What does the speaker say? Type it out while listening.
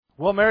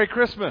Well, Merry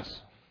Christmas.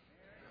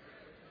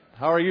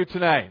 How are you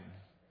tonight?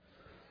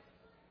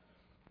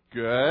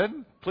 Good.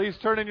 Please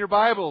turn in your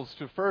Bibles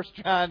to 1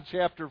 John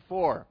chapter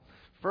 4.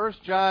 1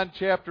 John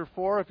chapter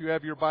 4, if you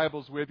have your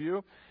Bibles with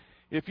you.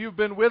 If you've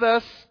been with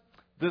us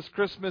this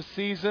Christmas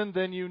season,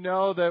 then you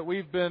know that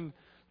we've been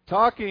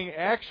talking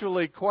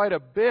actually quite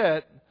a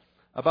bit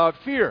about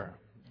fear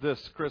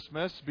this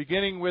Christmas,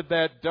 beginning with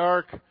that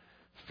dark,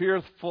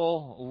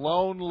 fearful,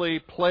 lonely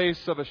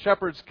place of a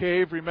shepherd's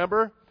cave,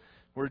 remember?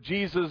 Where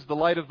Jesus, the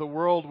light of the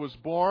world, was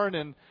born,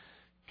 and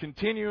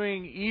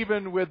continuing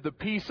even with the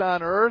peace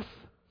on earth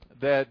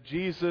that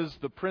Jesus,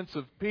 the Prince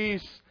of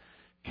Peace,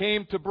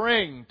 came to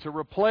bring, to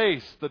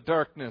replace the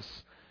darkness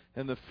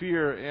and the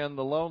fear and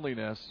the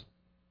loneliness.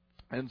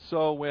 And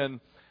so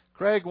when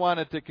Craig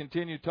wanted to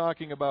continue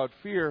talking about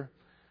fear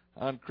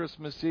on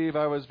Christmas Eve,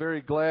 I was very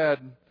glad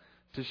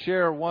to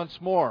share once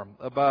more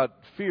about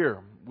fear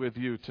with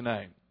you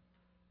tonight.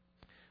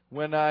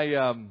 When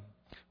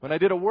I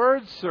did a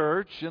word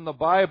search in the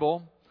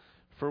Bible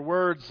for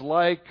words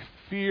like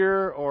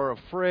fear or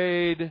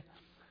afraid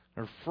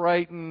or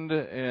frightened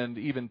and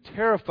even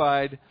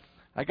terrified,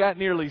 I got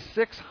nearly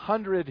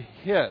 600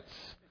 hits.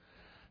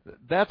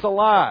 That's a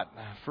lot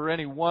for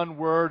any one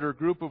word or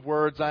group of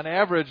words. On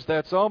average,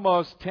 that's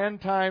almost 10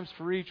 times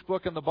for each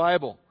book in the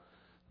Bible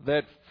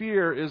that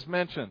fear is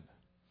mentioned.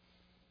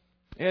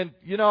 And,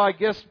 I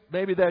guess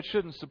maybe that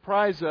shouldn't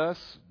surprise us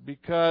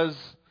because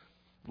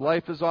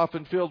life is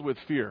often filled with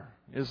fear,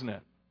 isn't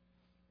it?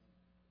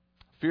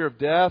 Fear of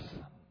death,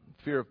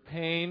 fear of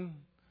pain,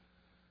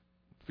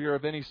 fear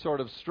of any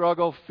sort of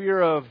struggle,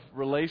 fear of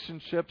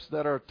relationships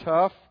that are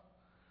tough.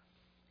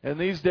 And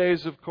these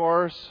days, of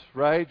course,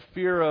 right,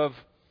 fear of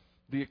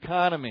the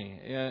economy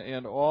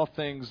and all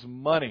things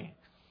money.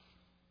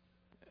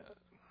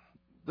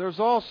 There's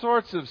all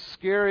sorts of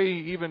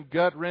scary, even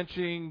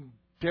gut-wrenching,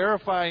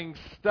 terrifying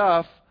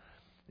stuff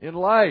in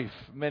life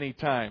many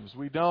times.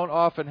 We don't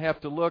often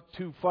have to look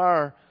too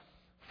far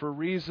for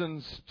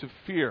reasons to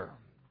fear.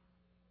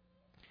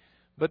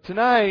 But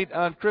tonight,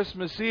 on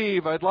Christmas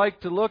Eve, I'd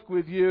like to look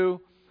with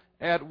you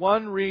at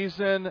one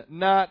reason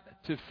not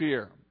to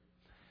fear.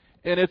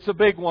 And it's a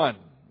big one.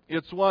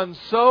 It's one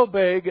so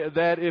big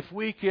that if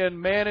we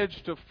can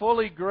manage to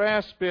fully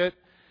grasp it,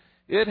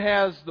 it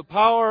has the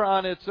power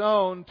on its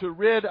own to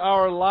rid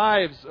our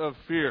lives of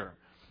fear.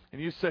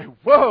 And you say,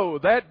 whoa,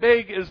 that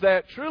big, is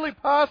that truly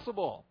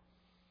possible?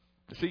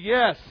 I say,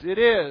 yes, it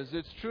is.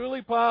 It's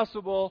truly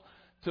possible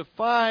to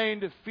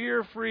find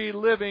fear-free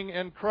living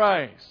in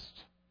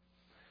Christ.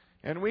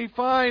 And we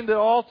find the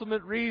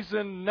ultimate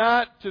reason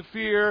not to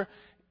fear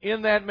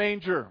in that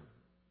manger.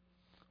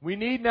 We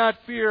need not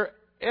fear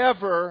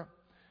ever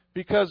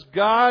because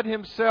God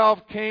Himself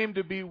came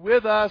to be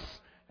with us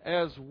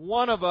as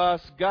one of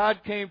us.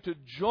 God came to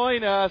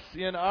join us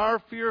in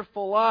our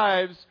fearful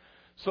lives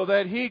so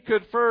that He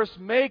could first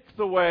make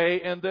the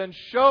way and then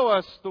show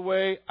us the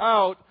way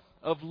out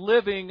of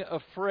living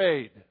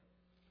afraid.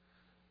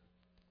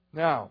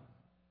 Now,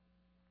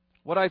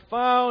 what I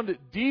found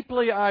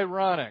deeply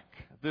ironic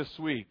this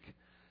week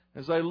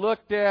as I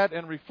looked at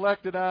and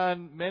reflected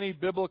on many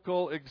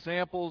biblical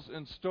examples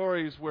and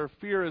stories where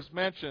fear is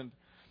mentioned,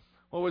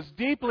 what was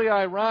deeply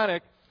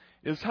ironic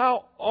is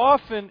how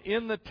often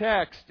in the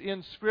text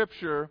in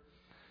Scripture,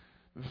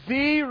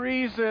 the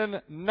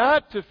reason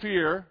not to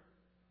fear,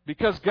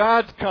 because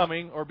God's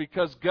coming or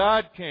because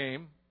God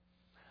came,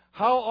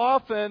 how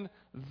often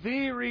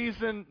the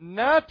reason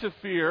not to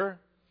fear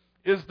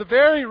is the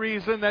very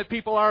reason that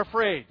people are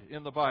afraid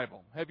in the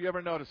Bible. Have you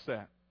ever noticed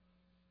that?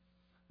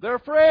 They're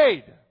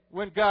afraid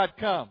when God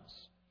comes,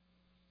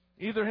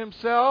 either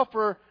Himself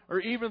or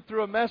even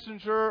through a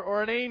messenger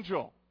or an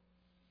angel.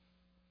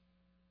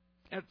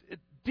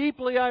 It's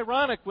deeply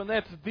ironic when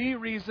that's the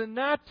reason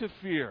not to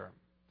fear.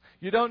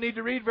 You don't need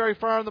to read very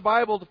far in the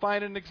Bible to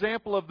find an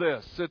example of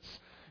this.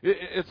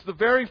 It's the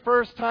very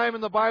first time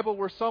in the Bible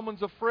where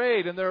someone's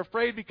afraid, and they're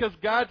afraid because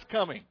God's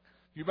coming.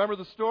 You remember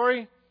the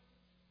story?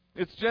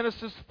 It's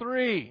Genesis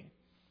 3.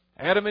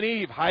 Adam and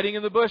Eve hiding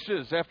in the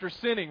bushes after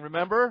sinning,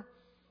 remember?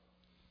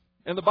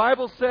 And the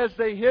Bible says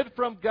they hid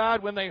from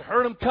God when they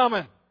heard Him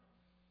coming.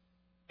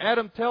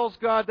 Adam tells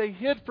God they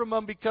hid from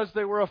Him because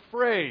they were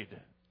afraid.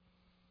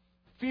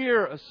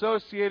 Fear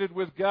associated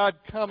with God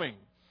coming.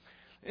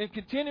 And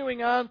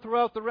continuing on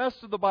throughout the rest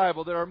of the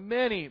Bible, there are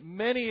many,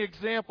 many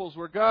examples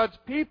where God's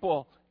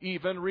people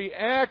even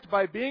react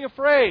by being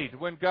afraid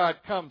when God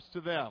comes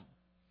to them.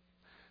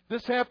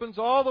 This happens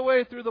all the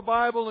way through the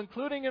Bible,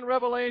 including in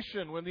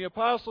Revelation, when the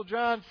Apostle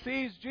John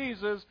sees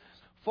Jesus,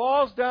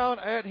 falls down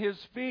at His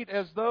feet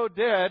as though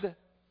dead,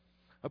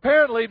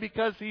 apparently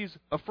because he's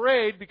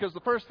afraid, because the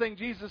first thing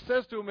Jesus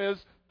says to him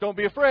is, "Don't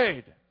be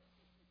afraid."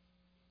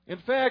 In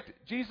fact,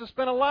 Jesus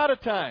spent a lot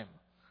of time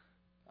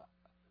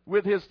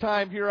with His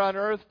time here on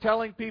earth,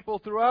 telling people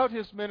throughout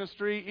His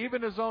ministry,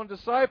 even His own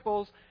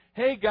disciples,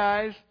 hey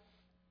guys,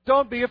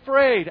 don't be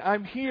afraid,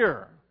 I'm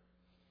here.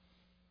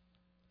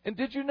 And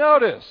did you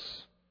notice,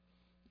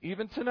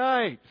 even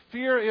tonight,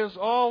 fear is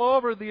all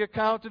over the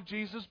account of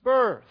Jesus'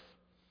 birth.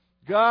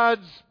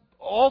 God's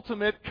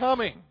ultimate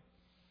coming.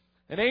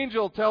 An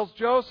angel tells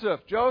Joseph,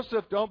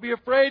 Joseph, don't be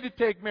afraid to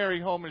take Mary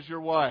home as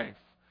your wife.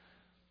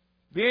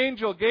 The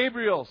angel,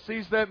 Gabriel,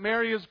 sees that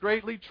Mary is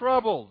greatly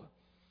troubled.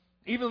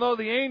 Even though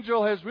the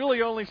angel has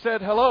really only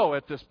said hello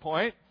at this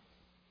point.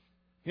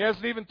 He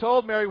hasn't even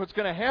told Mary what's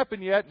going to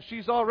happen yet, and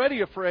she's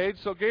already afraid.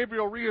 So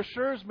Gabriel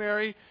reassures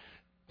Mary,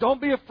 don't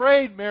be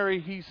afraid, Mary,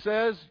 he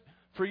says,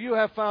 for you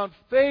have found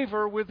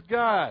favor with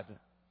God.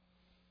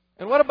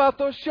 And what about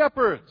those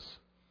shepherds?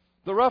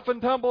 The rough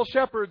and tumble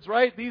shepherds,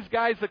 right? These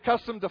guys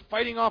accustomed to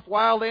fighting off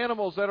wild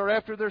animals that are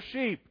after their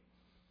sheep.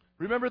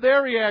 Remember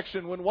their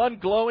reaction when one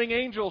glowing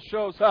angel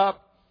shows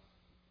up.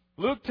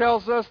 Luke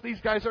tells us these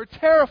guys are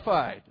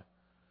terrified.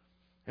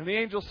 And the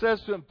angel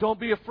says to him, don't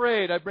be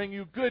afraid. I bring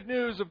you good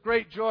news of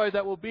great joy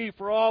that will be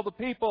for all the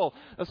people.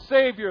 A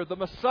Savior, the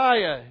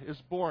Messiah,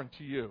 is born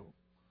to you.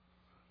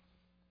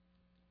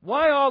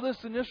 Why all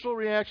this initial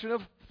reaction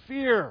of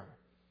fear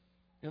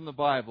in the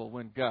Bible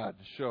when God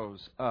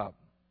shows up?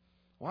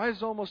 Why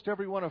is almost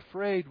everyone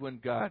afraid when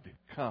God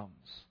comes?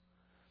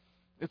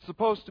 It's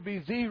supposed to be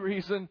the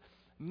reason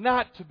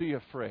not to be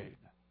afraid.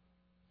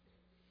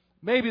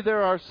 Maybe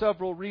there are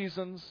several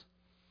reasons.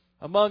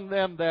 Among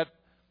them,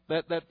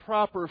 that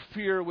proper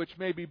fear, which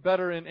may be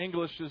better in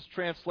English, is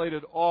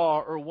translated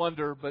awe or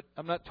wonder, but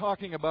I'm not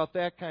talking about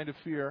that kind of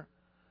fear.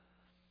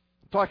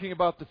 I'm talking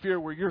about the fear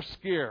where you're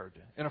scared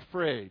and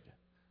afraid.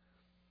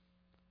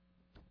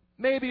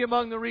 Maybe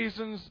among the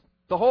reasons,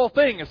 the whole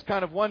thing is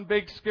kind of one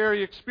big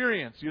scary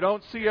experience. You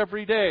don't see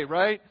every day,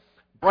 right?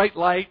 Bright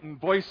light and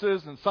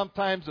voices and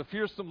sometimes a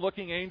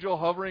fearsome-looking angel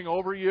hovering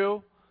over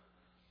you.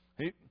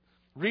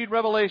 Read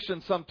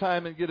Revelation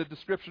sometime and get a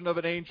description of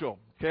an angel,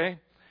 okay?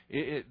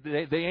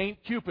 They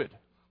ain't Cupid.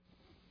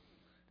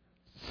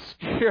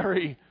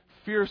 Scary,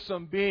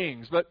 fearsome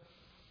beings. But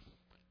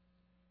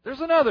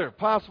there's another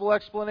possible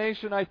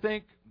explanation, I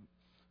think,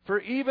 for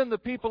even the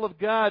people of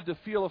God to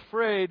feel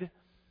afraid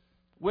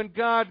when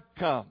God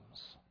comes.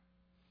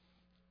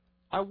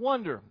 I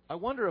wonder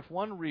if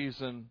one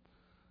reason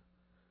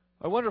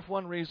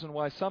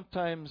why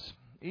sometimes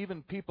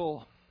even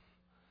people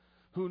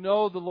who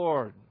know the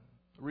Lord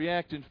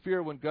react in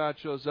fear when God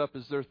shows up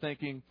is they're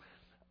thinking,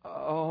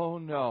 oh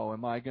no,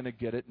 am I going to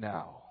get it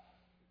now?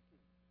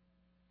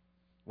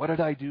 What did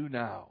I do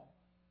now?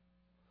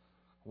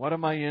 What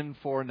am I in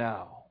for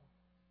now?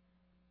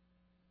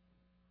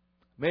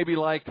 Maybe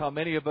like how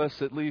many of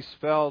us at least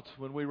felt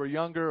when we were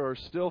younger, or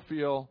still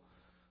feel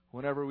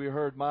whenever we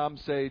heard Mom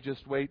say,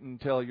 just wait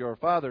until your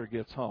father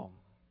gets home.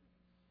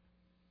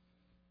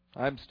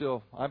 I'm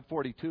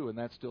 42 and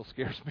that still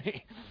scares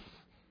me.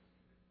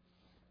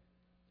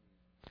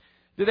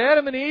 Did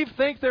Adam and Eve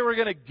think they were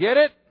going to get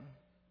it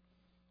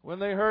when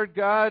they heard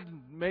God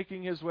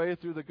making His way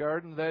through the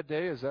garden that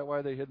day? Is that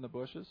why they hid in the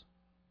bushes?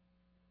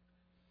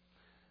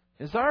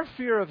 Is our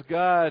fear of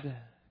God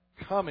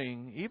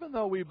coming, even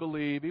though we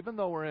believe, even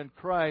though we're in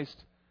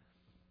Christ,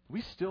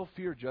 we still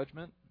fear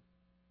judgment?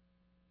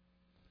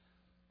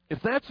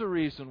 If that's a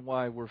reason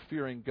why we're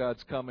fearing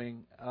God's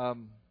coming,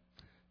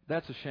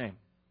 that's a shame.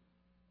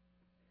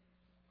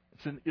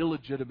 It's an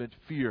illegitimate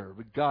fear.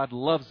 But God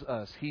loves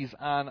us. He's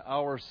on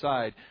our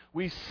side.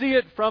 We see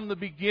it from the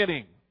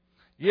beginning.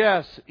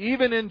 Yes,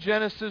 even in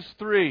Genesis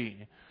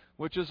 3,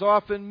 which is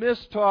often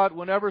mistaught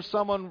whenever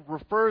someone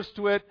refers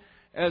to it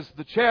as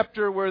the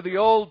chapter where the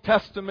Old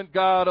Testament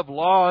God of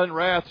law and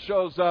wrath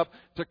shows up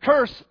to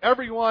curse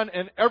everyone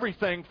and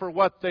everything for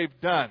what they've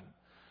done.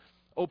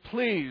 Oh,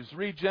 please,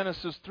 read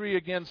Genesis 3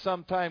 again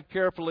sometime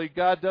carefully.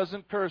 God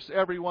doesn't curse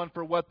everyone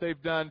for what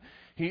they've done.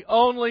 He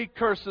only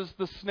curses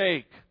the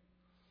snake.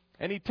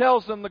 And He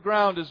tells them the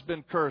ground has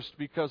been cursed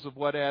because of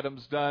what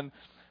Adam's done.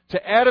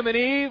 To Adam and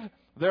Eve,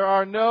 there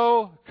are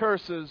no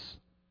curses.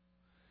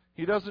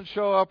 He doesn't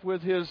show up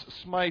with His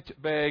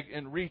smite bag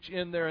and reach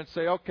in there and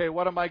say, okay,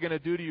 what am I going to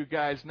do to you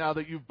guys now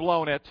that you've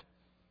blown it?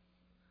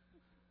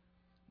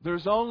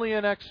 There's only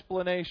an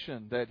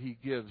explanation that He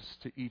gives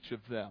to each of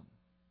them.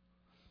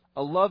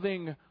 A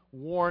loving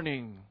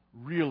warning,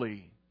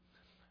 really,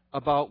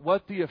 about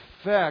what the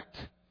effect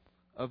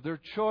of their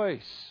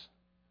choice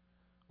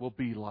will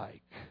be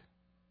like.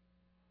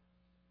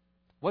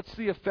 What's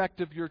the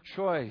effect of your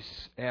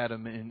choice,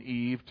 Adam and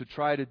Eve, to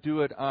try to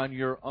do it on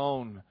your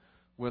own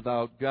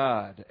without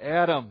God?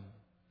 Adam,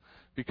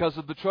 because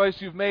of the choice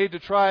you've made to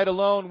try it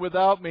alone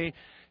without me,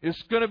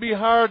 it's going to be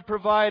hard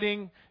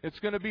providing. It's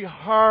going to be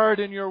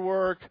hard in your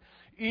work.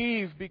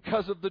 Eve,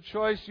 because of the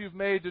choice you've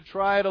made to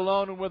try it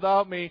alone and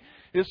without me,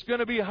 it's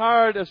going to be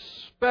hard,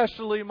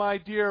 especially, my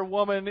dear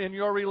woman, in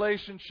your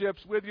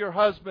relationships with your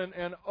husband,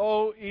 and,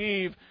 oh,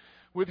 Eve,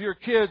 with your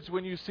kids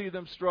when you see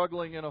them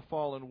struggling in a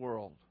fallen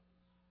world.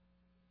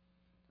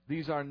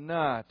 These are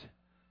not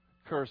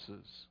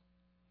curses.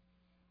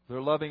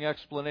 They're loving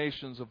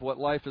explanations of what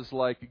life is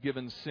like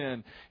given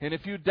sin. And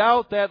if you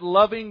doubt that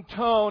loving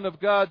tone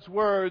of God's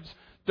words,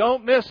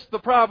 don't miss the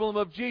problem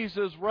of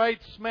Jesus right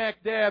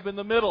smack dab in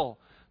the middle,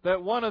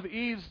 that one of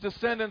Eve's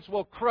descendants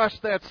will crush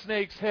that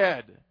snake's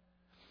head.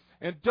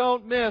 And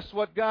don't miss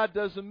what God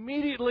does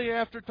immediately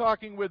after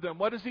talking with them.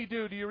 What does He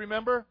do? Do you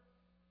remember?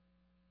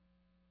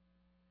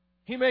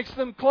 He makes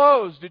them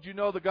clothes. Did you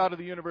know the God of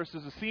the universe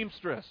is a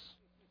seamstress?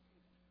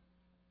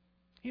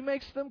 He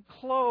makes them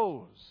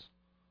clothes.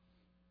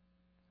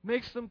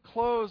 Makes them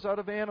clothes out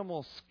of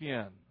animal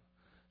skin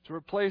to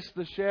replace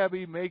the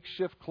shabby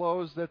makeshift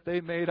clothes that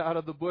they made out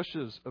of the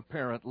bushes,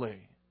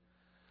 apparently.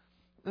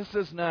 This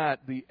is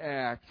not the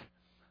act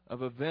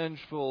of a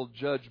vengeful,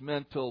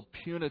 judgmental,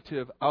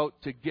 punitive,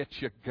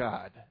 out-to-get-you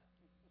God.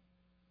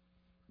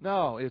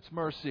 No, it's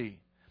mercy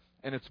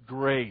and it's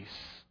grace.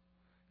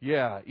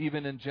 Yeah,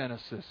 even in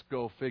Genesis,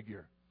 go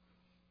figure.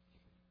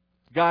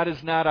 God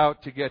is not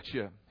out to get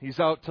you. He's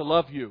out to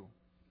love you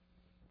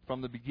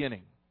from the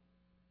beginning.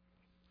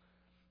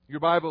 Your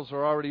Bibles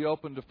are already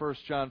open to 1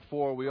 John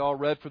 4. We all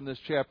read from this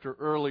chapter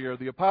earlier.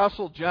 The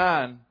Apostle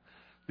John,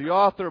 the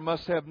author,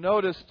 must have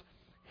noticed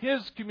his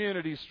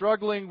community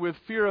struggling with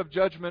fear of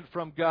judgment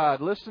from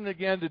God. Listen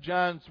again to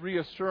John's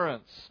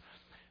reassurance.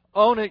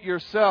 Own it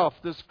yourself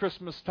this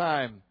Christmas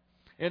time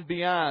and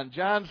beyond.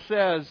 John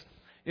says,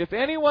 if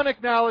anyone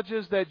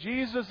acknowledges that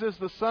Jesus is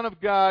the Son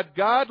of God,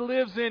 God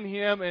lives in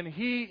him and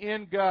he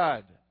in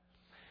God.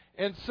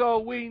 And so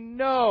we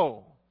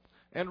know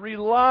and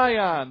rely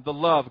on the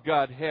love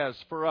God has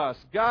for us.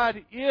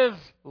 God is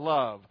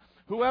love.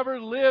 Whoever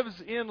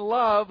lives in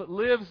love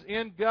lives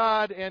in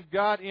God and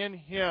God in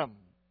him.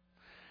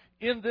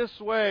 In this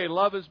way,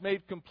 love is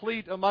made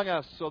complete among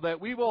us so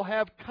that we will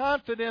have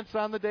confidence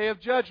on the day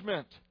of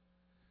judgment.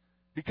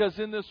 Because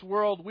in this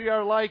world we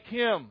are like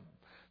him.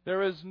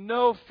 There is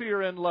no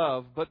fear in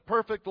love, but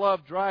perfect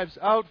love drives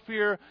out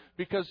fear,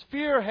 because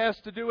fear has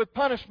to do with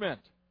punishment.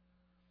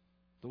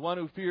 The one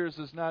who fears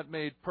is not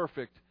made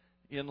perfect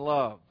in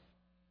love.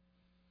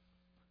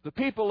 The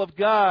people of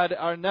God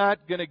are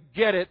not going to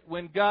get it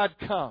when God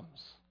comes.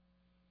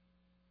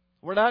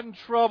 We're not in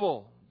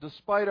trouble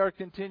despite our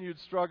continued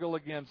struggle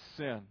against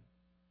sin.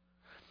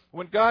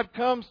 When God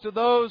comes to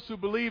those who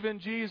believe in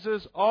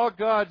Jesus, all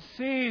God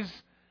sees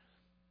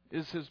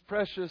is His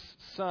precious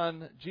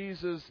Son,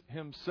 Jesus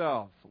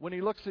Himself. When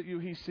He looks at you,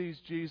 He sees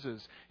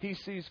Jesus. He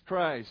sees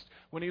Christ.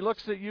 When He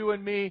looks at you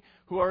and me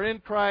who are in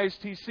Christ,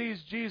 He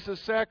sees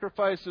Jesus'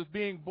 sacrifice of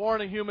being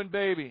born a human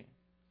baby.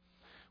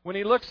 When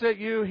He looks at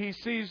you, He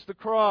sees the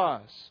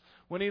cross.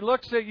 When He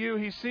looks at you,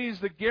 He sees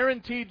the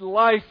guaranteed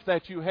life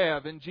that you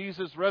have in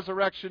Jesus'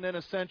 resurrection and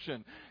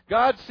ascension.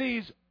 God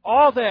sees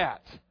all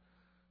that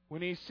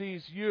when He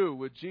sees you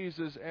with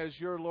Jesus as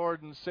your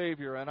Lord and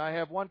Savior. And I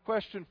have one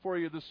question for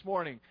you this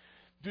morning.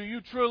 Do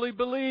you truly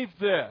believe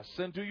this?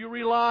 And do you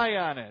rely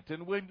on it?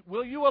 And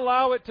will you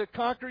allow it to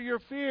conquer your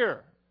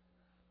fear?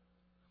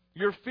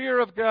 Your fear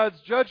of God's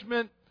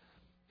judgment,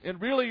 and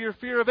really your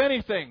fear of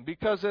anything.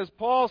 Because as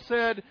Paul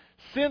said,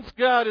 since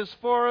God is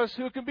for us,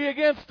 who can be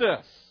against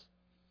us?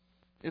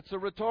 It's a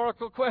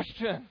rhetorical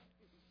question.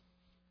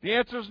 The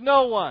answer is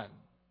no one.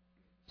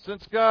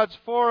 Since God's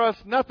for us,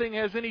 nothing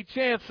has any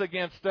chance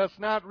against us,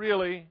 not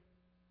really.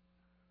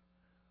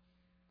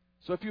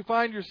 So if you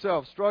find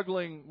yourself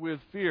struggling with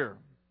fear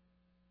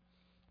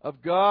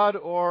of God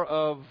or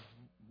of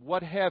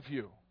what have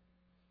you,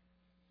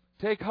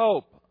 take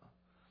hope.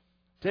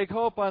 Take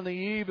hope on the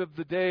eve of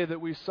the day that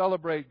we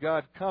celebrate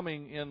God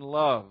coming in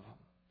love.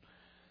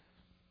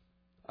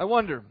 I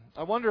wonder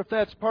if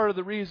that's part of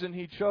the reason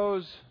He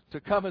chose to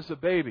come as a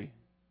baby.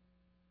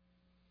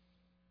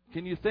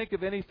 Can you think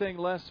of anything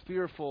less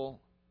fearful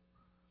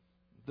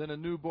than a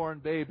newborn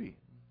baby?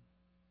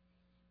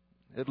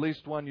 At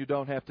least one you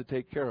don't have to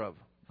take care of.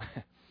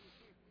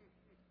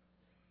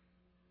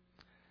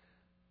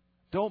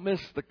 Don't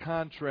miss the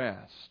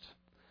contrast.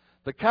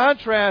 The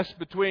contrast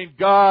between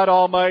God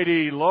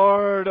Almighty,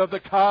 Lord of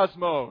the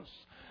cosmos,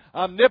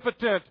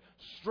 omnipotent,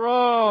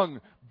 strong,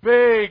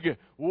 big,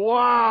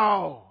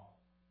 wow,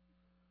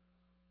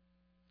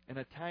 and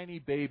a tiny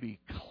baby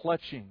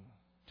clutching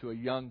to a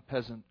young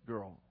peasant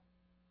girl.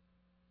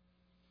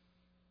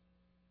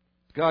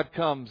 God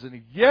comes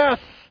and yes,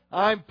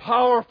 I'm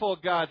powerful,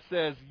 God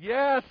says.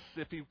 Yes,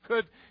 if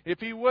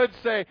He would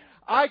say,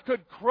 I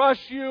could crush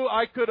you,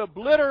 I could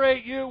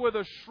obliterate you with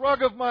a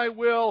shrug of my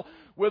will,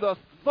 with a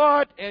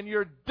thought, and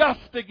you're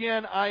dust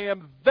again. I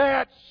am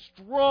that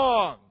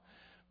strong.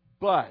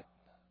 But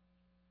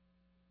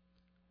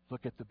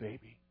look at the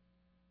baby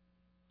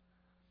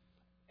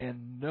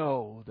and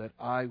know that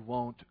I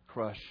won't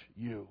crush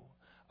you.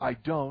 I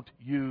don't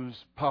use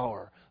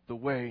power the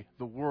way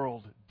the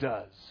world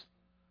does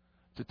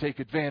to take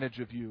advantage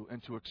of you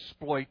and to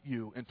exploit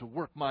you and to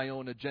work my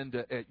own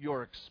agenda at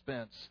your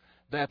expense.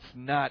 That's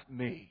not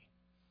me.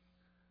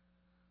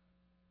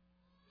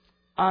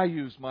 I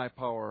use my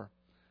power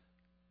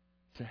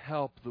to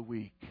help the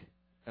weak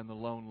and the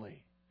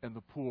lonely and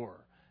the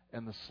poor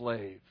and the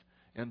slave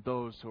and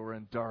those who are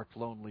in dark,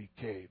 lonely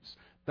caves.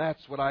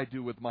 That's what I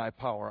do with my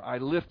power. I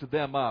lift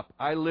them up.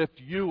 I lift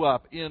you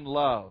up in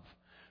love.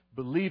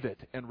 Believe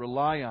it and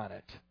rely on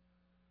it.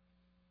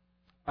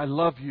 I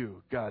love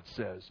you, God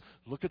says.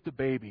 Look at the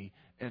baby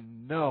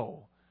and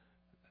know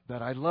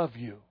that I love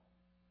you.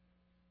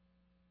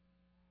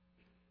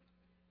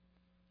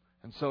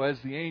 And so as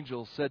the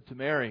angel said to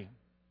Mary,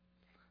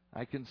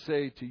 I can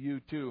say to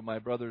you too, my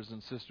brothers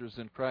and sisters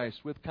in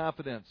Christ, with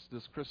confidence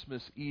this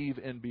Christmas Eve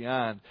and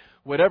beyond,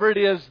 whatever it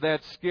is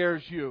that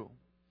scares you,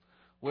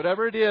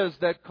 whatever it is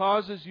that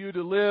causes you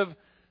to live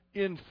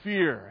in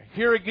fear,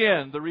 hear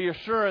again the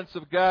reassurance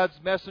of God's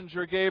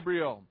messenger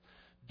Gabriel.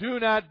 Do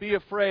not be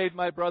afraid,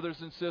 my brothers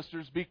and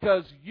sisters,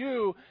 because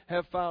you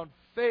have found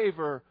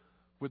favor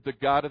with the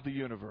God of the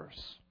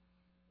universe.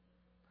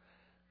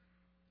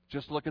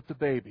 Just look at the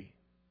baby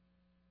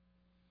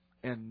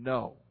and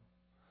know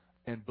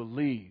and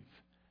believe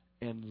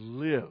and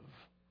live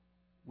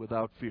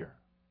without fear,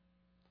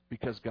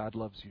 because God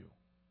loves you,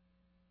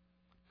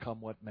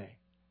 come what may.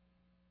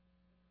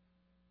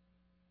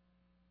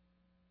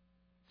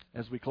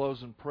 As we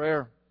close in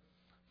prayer,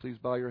 please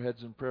bow your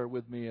heads in prayer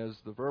with me as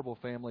the Verbal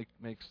family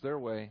makes their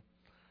way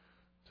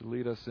to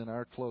lead us in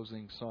our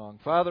closing song.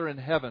 Father in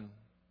heaven,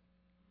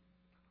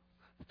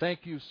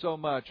 thank you so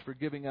much for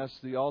giving us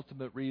the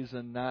ultimate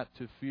reason not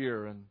to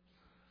fear. And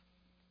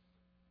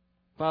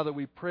Father,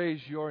 we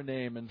praise your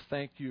name and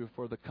thank you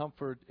for the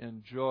comfort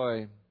and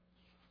joy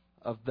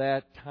of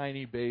that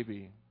tiny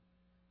baby.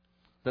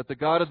 That the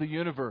God of the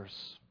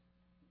universe,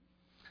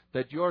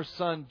 that your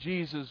Son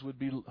Jesus would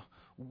be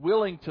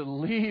willing to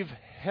leave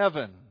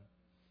heaven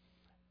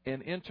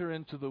and enter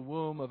into the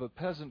womb of a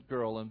peasant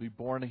girl and be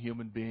born a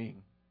human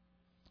being.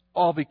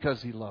 All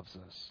because He loves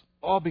us.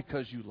 All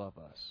because you love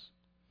us.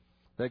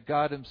 That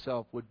God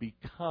Himself would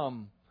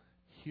become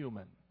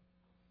human.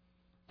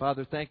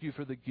 Father, thank you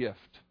for the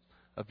gift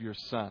of your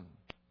Son.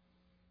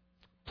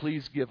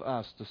 Please give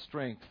us the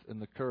strength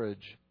and the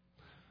courage,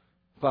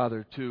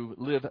 Father, to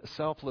live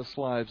selfless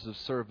lives of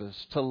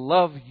service, to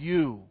love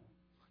you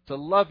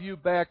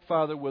back,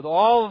 Father, with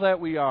all that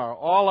we are,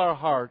 all our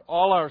heart,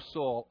 all our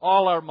soul,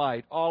 all our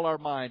might, all our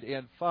mind.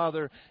 And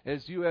Father,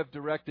 as you have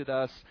directed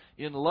us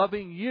in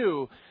loving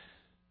you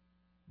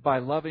by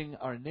loving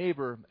our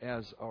neighbor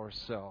as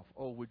ourselves.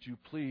 Oh, would you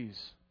please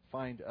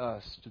find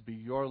us to be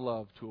your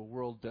love to a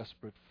world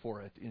desperate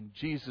for it. In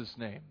Jesus'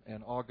 name.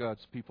 And all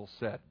God's people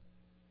said,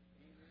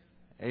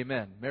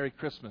 Amen. Merry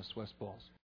Christmas, West Bowles.